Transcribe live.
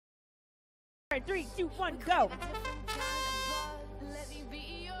3, 2, 1, go.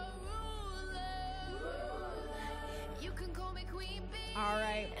 All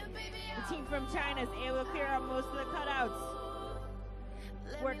right. The team from China is able to clear out most of the cutouts.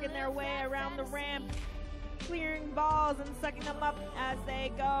 Working their way around the ramp, clearing balls and sucking them up as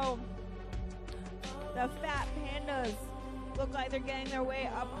they go. The fat pandas look like they're getting their way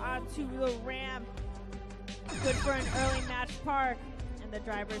up onto the ramp. Good for an early match park. And the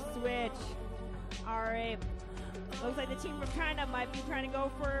drivers switch. All right. Looks like the team from China might be trying to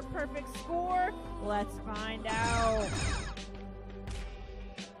go for a perfect score. Let's find out.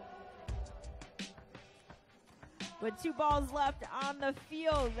 With 2 balls left on the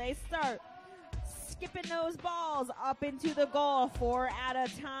field, they start skipping those balls up into the goal, 4 at a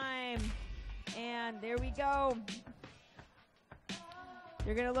time. And there we go.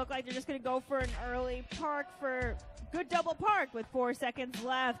 They're going to look like they're just going to go for an early park for good double park with 4 seconds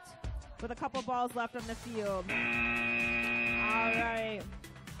left with a couple balls left on the field. All right.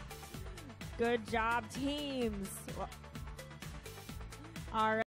 Good job, teams. All right.